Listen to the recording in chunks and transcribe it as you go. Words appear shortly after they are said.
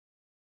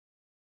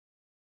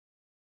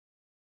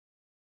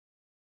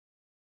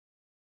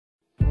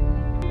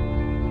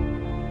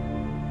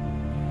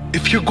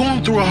If you're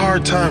going through a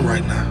hard time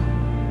right now,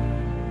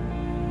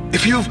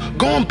 if you've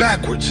gone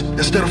backwards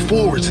instead of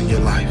forwards in your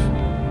life,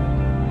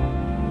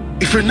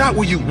 if you're not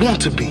where you want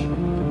to be,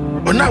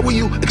 or not where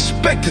you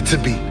expected to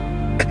be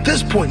at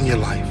this point in your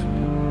life,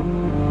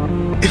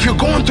 if you're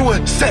going through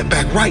a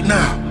setback right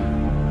now,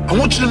 I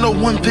want you to know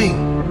one thing.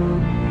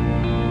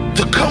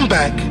 The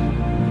comeback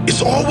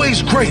is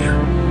always greater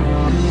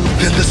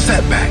than the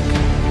setback.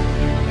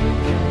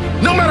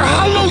 No matter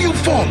how low you've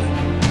fallen,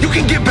 you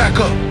can get back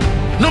up.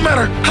 No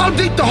matter how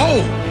deep the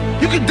hole,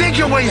 you can dig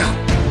your way out.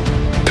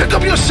 Pick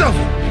up your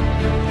shovel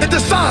and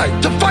decide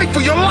to fight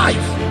for your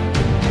life.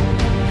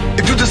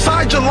 If you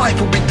decide your life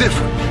will be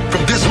different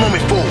from this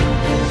moment forward,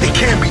 it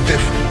can be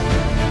different.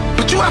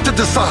 But you have to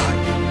decide.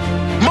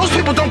 Most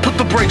people don't put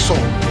the brakes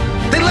on.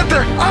 They let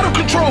their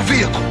out-of-control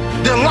vehicle,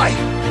 their life,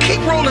 keep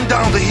rolling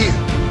down the hill.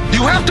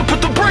 You have to put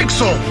the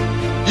brakes on.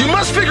 You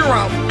must figure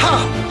out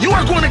how you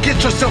are going to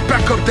get yourself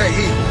back up that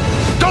hill.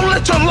 Don't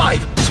let your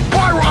life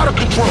spiral out of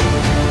control.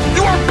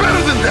 You are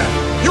better than that.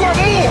 You are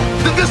more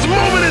than this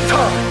moment in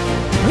time.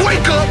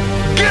 Wake up,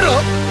 get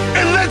up,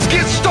 and let's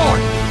get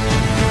started.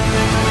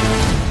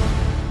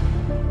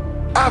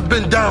 I've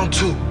been down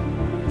too.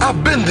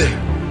 I've been there.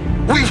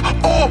 We've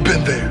all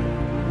been there.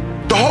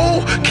 The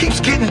hole keeps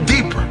getting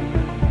deeper.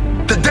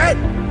 The debt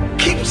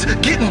keeps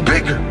getting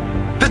bigger.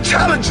 The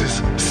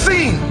challenges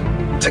seem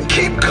to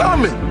keep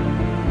coming.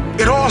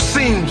 It all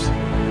seems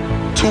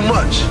too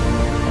much.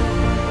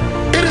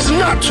 It is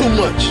not too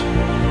much.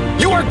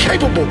 You are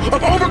capable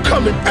of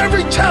overcoming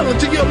every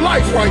challenge in your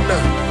life right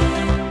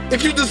now.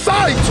 If you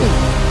decide to,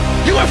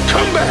 you have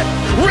comeback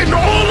written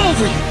all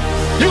over you.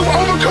 You've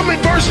overcome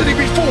adversity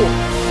before.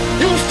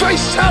 You've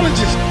faced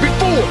challenges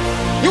before.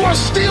 You are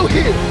still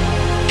here.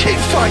 Keep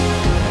fighting.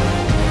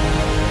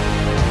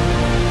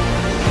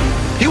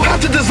 You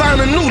have to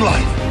design a new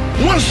life,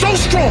 one so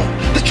strong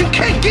that you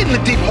can't get in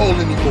the deep hole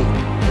anymore.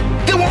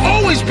 There will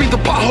always be the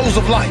potholes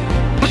of life,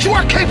 but you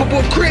are capable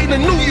of creating a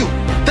new you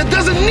that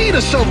doesn't need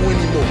a shovel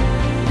anymore.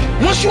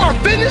 Once you are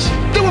finished,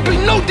 there will be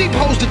no deep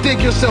holes to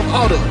dig yourself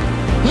out of.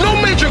 No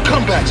major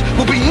comebacks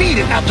will be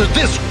needed after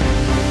this one.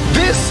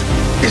 This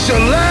is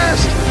your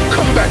last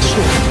comeback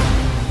story.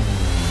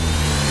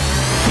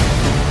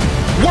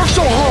 Work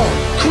so hard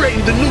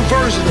creating the new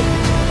version of you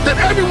that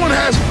everyone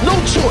has no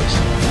choice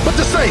but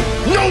to say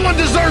no one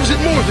deserves it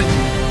more than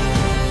you.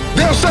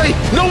 They'll say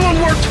no one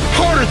worked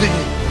harder than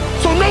you,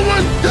 so no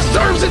one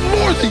deserves it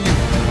more than you.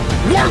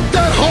 Work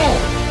that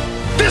hard.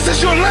 This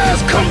is your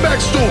last comeback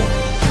story.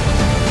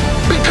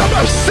 Become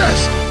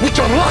obsessed with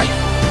your life.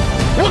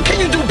 What can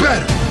you do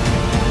better?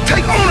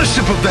 Take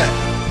ownership of that.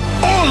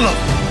 All of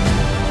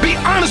it. Be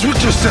honest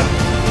with yourself.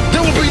 There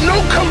will be no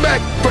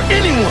comeback for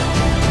anyone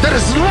that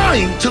is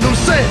lying to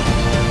themselves.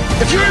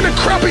 If you're in a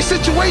crappy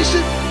situation,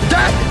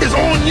 that is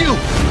on you.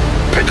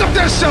 Pick up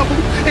that shovel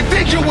and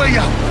dig your way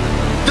out.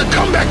 The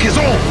comeback is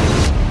on.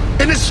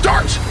 And it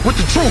starts with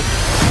the truth.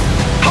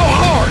 How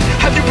hard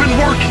have you been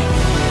working?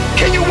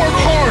 Can you work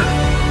harder?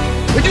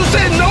 If you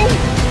said no,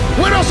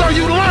 what else are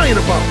you lying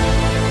about?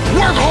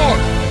 Work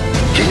harder.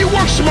 Can you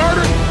work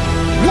smarter?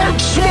 Work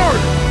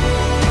smarter.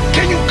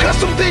 Can you cut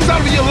some things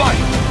out of your life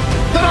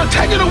that are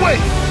taken away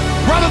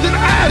rather than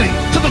adding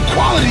to the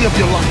quality of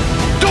your life?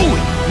 Do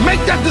it.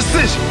 Make that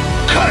decision.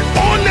 Cut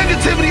all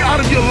negativity out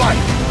of your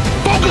life.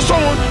 Focus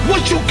on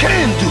what you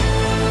can do.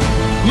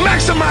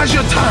 Maximize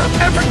your time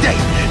every day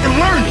in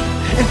learning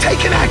and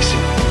taking action.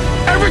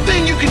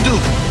 Everything you can do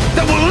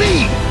that will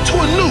lead to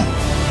a new,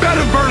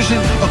 better version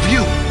of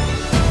you.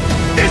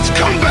 It's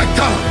comeback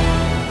time.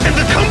 And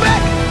the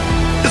comeback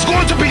is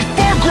going to be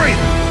far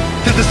greater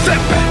than the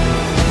setback.